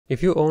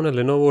If you own a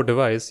Lenovo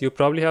device, you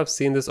probably have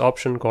seen this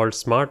option called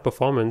Smart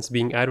Performance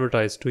being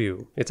advertised to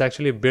you. It's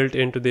actually built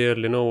into their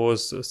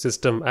Lenovo's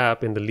system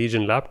app in the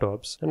Legion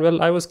laptops. And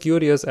well, I was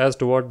curious as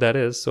to what that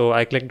is, so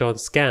I clicked on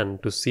Scan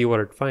to see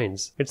what it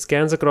finds. It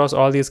scans across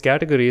all these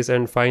categories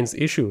and finds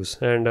issues.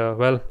 And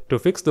well, to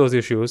fix those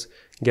issues,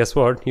 guess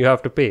what? You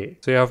have to pay.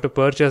 So you have to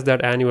purchase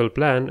that annual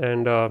plan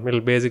and it'll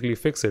basically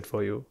fix it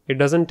for you. It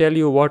doesn't tell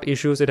you what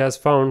issues it has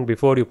found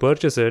before you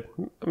purchase it,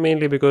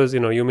 mainly because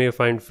you may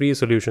find free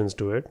solutions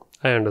to it.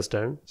 I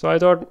understand. So I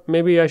thought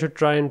maybe I should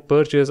try and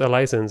purchase a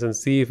license and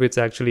see if it's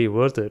actually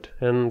worth it.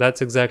 And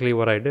that's exactly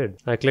what I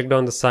did. I clicked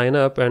on the sign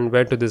up and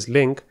went to this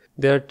link.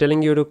 They're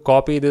telling you to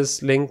copy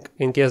this link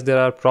in case there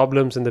are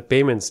problems in the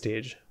payment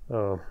stage.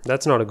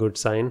 That's not a good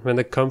sign. When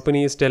the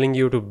company is telling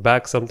you to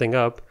back something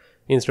up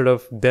instead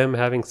of them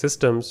having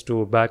systems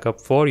to back up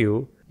for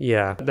you,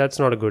 yeah, that's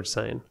not a good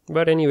sign.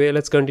 But anyway,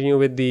 let's continue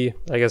with the,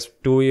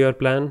 2-year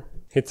plan.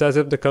 It's as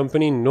if the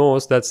company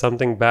knows that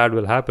something bad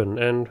will happen,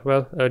 and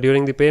well,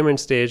 during the payment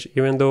stage,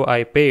 even though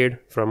I paid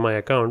from my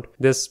account,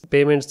 this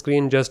payment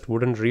screen just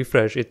wouldn't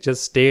refresh, it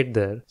just stayed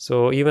there.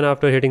 So even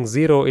after hitting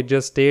 0, it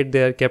just stayed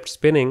there, kept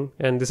spinning,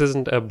 and this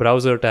isn't a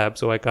browser tab,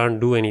 so I can't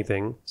do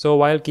anything. So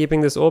while keeping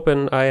this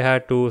open, I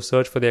had to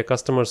search for their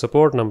customer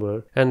support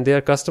number, and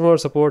their customer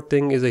support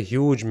thing is a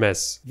huge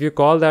mess. If you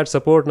call that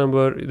support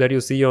number that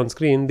you see on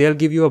screen, they'll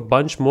give you a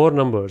bunch more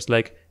numbers,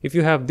 like if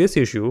you have this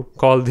issue,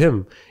 call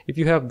them. If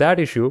you have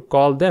that issue,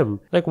 call them.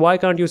 Like, why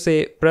can't you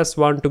say press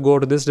 1 to go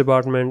to this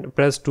department,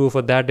 press 2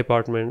 for that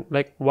department?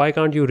 Like, why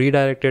can't you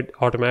redirect it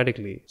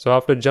automatically? So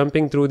after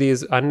jumping through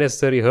these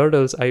unnecessary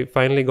hurdles, I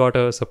finally got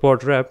a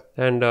support rep,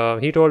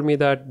 and he told me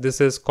that this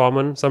is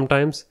common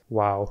sometimes.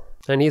 Wow.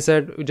 And he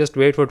said, just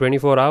wait for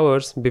 24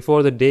 hours.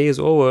 Before the day is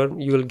over,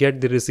 you will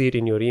get the receipt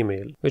in your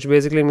email. Which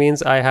basically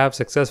means I have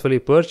successfully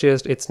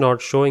purchased, it's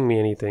not showing me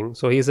anything.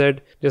 So he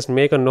said, just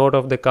make a note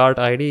of the cart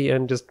ID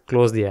and just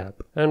close the app.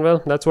 And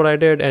well, that's what I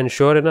did. And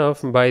sure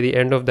enough, by the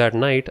end of that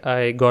night,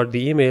 I got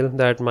the email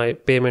that my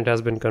payment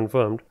has been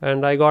confirmed.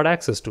 And I got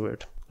access to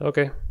it.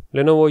 Okay.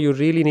 Lenovo, you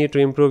really need to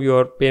improve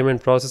your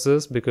payment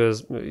processes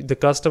because the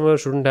customer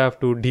shouldn't have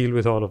to deal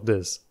with all of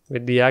this.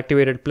 With the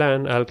activated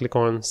plan, I'll click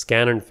on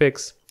Scan and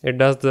Fix. It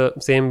does the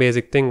same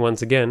basic thing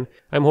once again.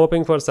 I'm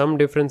hoping for some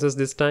differences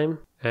this time,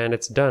 and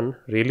it's done.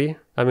 Really?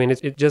 I mean,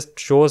 it just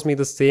shows me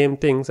the same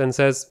things and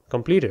says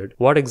completed.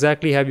 What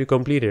exactly have you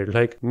completed?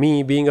 Like,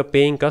 me being a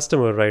paying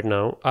customer right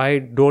now, I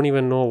don't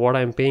even know what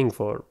I'm paying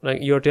for. Like,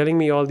 you're telling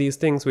me all these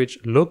things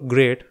which look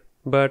great,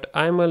 but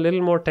I'm a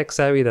little more tech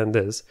savvy than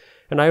this.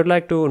 And I would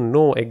like to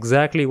know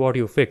exactly what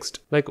you fixed.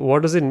 Like,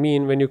 what does it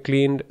mean when you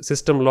cleaned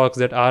system logs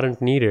that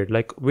aren't needed?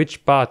 Like,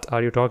 which path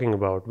are you talking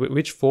about?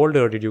 Which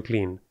folder did you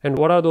clean? And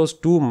what are those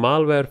 2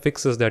 malware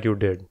fixes that you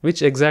did?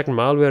 Which exact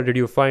malware did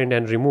you find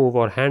and remove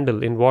or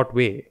handle in what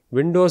way?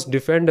 Windows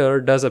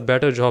Defender does a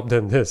better job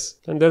than this.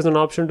 And there's an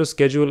option to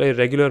schedule a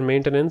regular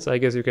maintenance. I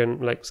guess you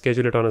can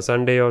schedule it on a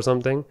Sunday or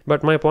something.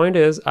 But my point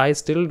is, I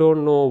still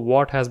don't know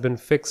what has been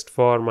fixed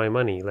for my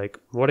money. Like,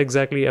 what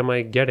exactly am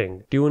I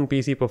getting? Tune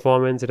PC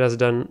performance, it has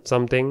done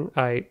something.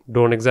 I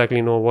don't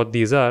exactly know what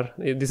these are.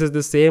 This is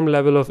the same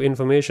level of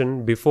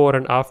information before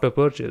and after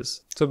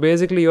purchase. So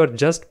basically, you're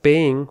just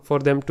paying for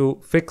them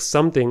to fix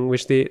something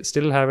which they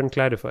still haven't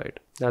clarified.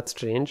 That's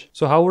strange.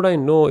 So how would I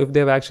know if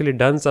they've actually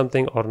done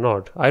something or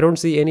not? I don't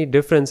see any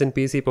difference in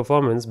PC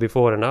performance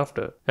before and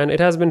after. And it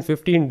has been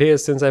 15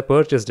 days since I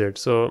purchased it,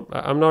 so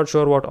I'm not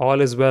sure what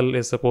all is well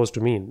is supposed to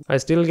mean. I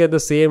still get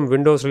the same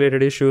Windows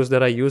related issues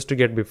that I used to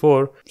get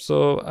before,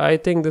 so I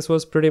think this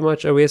was pretty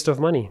much a waste of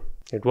money.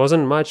 It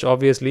wasn't much,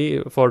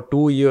 obviously, for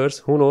 2 years.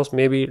 Who knows,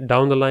 maybe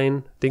down the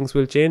line things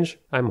will change.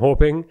 I'm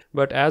hoping.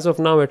 But as of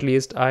now, at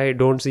least, I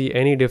don't see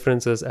any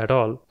differences at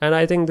all. And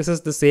I think this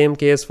is the same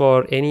case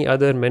for any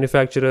other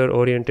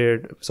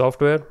manufacturer-oriented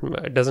software.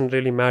 It doesn't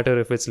really matter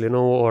if it's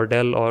Lenovo or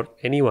Dell or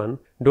anyone.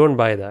 Don't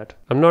buy that.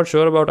 I'm not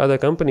sure about other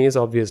companies,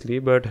 obviously,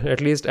 but at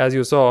least as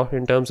you saw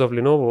in terms of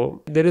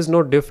Lenovo, there is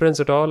no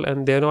difference at all,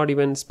 and they're not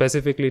even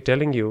specifically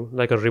telling you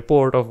like a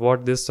report of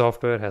what this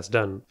software has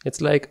done. It's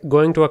like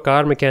going to a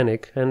car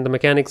mechanic and the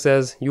mechanic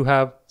says you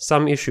have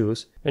some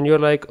issues and you're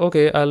like,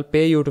 okay, I'll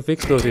pay you to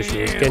fix those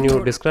issues. Can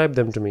you describe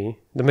them to me?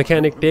 The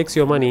mechanic takes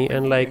your money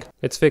and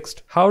it's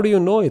fixed. How do you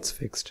know it's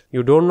fixed?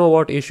 You don't know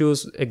what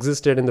issues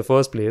existed in the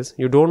first place.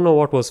 You don't know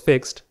what was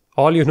fixed.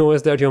 All you know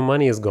is that your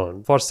money is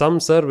gone for some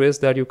service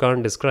that you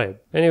can't describe.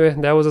 Anyway,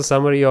 that was a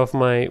summary of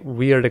my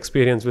weird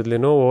experience with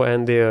Lenovo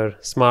and their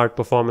Smart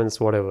Performance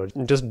whatever.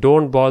 Just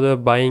don't bother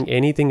buying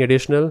anything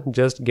additional.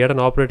 Just get an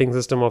operating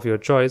system of your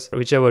choice,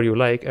 whichever you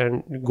like,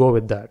 and go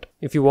with that.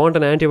 If you want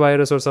an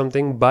antivirus or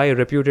something, buy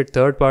reputed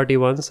third-party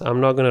ones.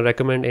 I'm not going to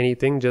recommend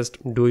anything. Just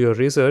do your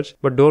research,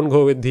 but don't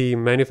go with the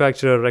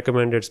manufacturer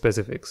recommended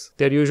specifics.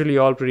 They're usually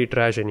all pretty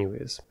trash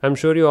anyways. I'm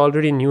sure you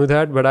already knew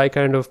that, but I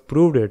kind of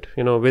proved it,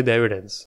 with evidence.